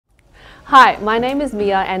Hi, my name is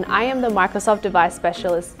Mia and I am the Microsoft Device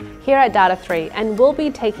Specialist here at Data3, and we'll be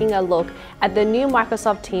taking a look at the new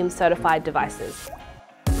Microsoft Teams certified devices.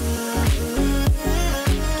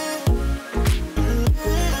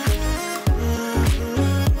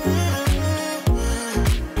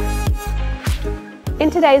 In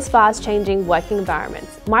today's fast-changing working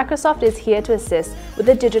environments, Microsoft is here to assist with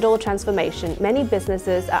the digital transformation many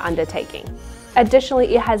businesses are undertaking.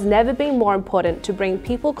 Additionally, it has never been more important to bring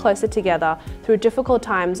people closer together through difficult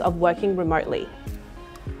times of working remotely.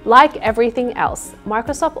 Like everything else,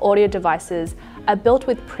 Microsoft audio devices are built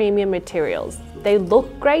with premium materials. They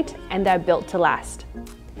look great and they're built to last.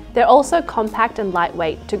 They're also compact and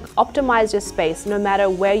lightweight to optimize your space no matter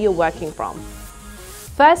where you're working from.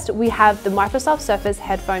 First, we have the Microsoft Surface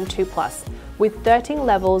Headphone 2 Plus with 13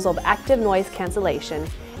 levels of active noise cancellation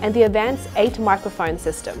and the advanced 8 microphone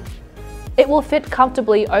system. It will fit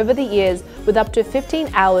comfortably over the ears with up to 15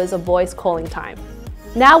 hours of voice calling time.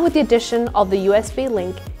 Now with the addition of the USB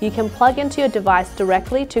link, you can plug into your device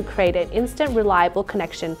directly to create an instant reliable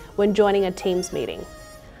connection when joining a Teams meeting.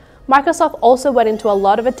 Microsoft also went into a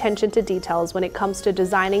lot of attention to details when it comes to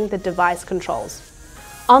designing the device controls.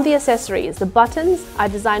 On the accessories, the buttons are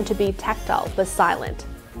designed to be tactile but silent.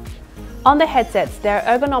 On the headsets, they are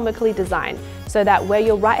ergonomically designed so that where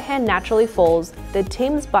your right hand naturally falls, the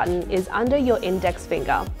Teams button is under your index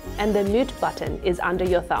finger and the mute button is under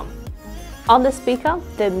your thumb. On the speaker,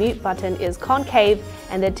 the mute button is concave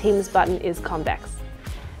and the Teams button is convex.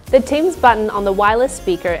 The Teams button on the wireless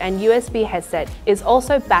speaker and USB headset is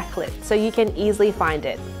also backlit so you can easily find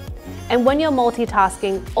it. And when you're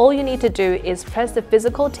multitasking, all you need to do is press the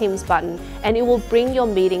physical Teams button and it will bring your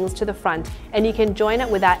meetings to the front and you can join it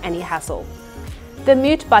without any hassle. The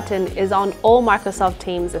mute button is on all Microsoft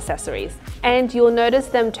Teams accessories, and you'll notice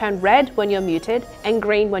them turn red when you're muted and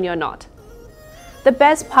green when you're not. The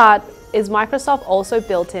best part is Microsoft also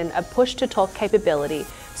built in a push-to-talk capability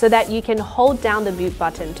so that you can hold down the mute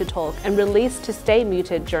button to talk and release to stay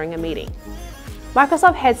muted during a meeting.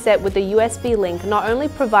 Microsoft headset with the USB link not only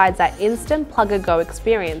provides that instant plug-and-go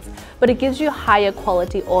experience, but it gives you higher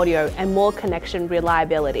quality audio and more connection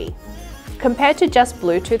reliability. Compared to just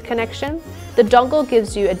Bluetooth connection, the dongle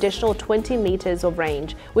gives you additional 20 meters of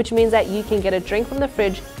range, which means that you can get a drink from the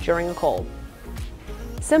fridge during a call.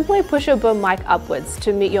 Simply push your boom mic upwards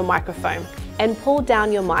to meet your microphone and pull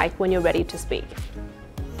down your mic when you're ready to speak.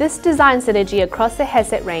 This design synergy across the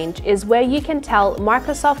headset range is where you can tell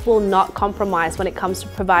Microsoft will not compromise when it comes to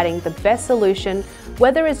providing the best solution,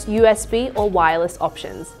 whether it's USB or wireless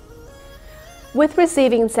options. With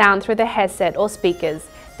receiving sound through the headset or speakers,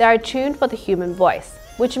 they are tuned for the human voice,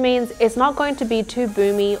 which means it's not going to be too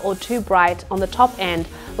boomy or too bright on the top end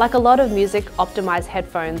like a lot of music optimized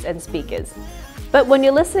headphones and speakers. But when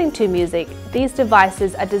you're listening to music, these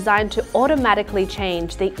devices are designed to automatically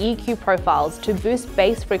change the EQ profiles to boost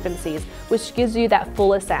bass frequencies, which gives you that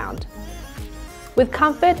fuller sound. With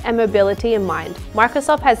comfort and mobility in mind,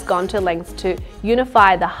 Microsoft has gone to lengths to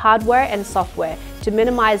unify the hardware and software to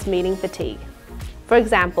minimize meeting fatigue. For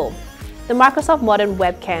example, the Microsoft Modern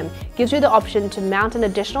Webcam gives you the option to mount an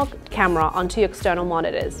additional camera onto your external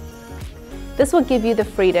monitors. This will give you the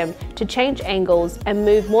freedom to change angles and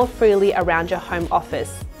move more freely around your home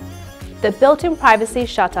office. The built-in privacy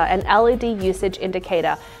shutter and LED usage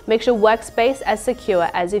indicator makes your workspace as secure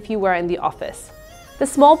as if you were in the office. The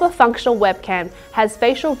small but functional webcam has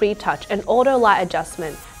facial retouch and auto light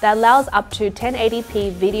adjustment that allows up to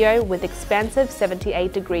 1080p video with expansive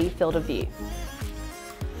 78-degree field of view.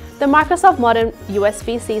 The Microsoft Modern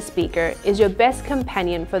USB-C speaker is your best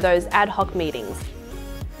companion for those ad hoc meetings.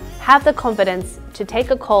 Have the confidence to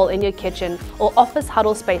take a call in your kitchen or office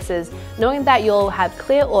huddle spaces, knowing that you'll have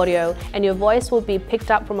clear audio and your voice will be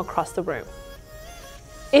picked up from across the room.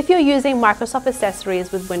 If you're using Microsoft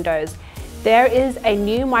accessories with Windows, there is a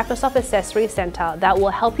new Microsoft Accessory Center that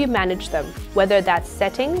will help you manage them, whether that's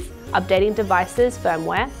settings, updating devices,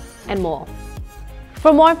 firmware, and more.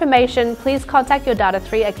 For more information, please contact your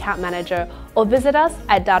Data3 account manager or visit us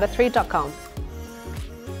at data3.com.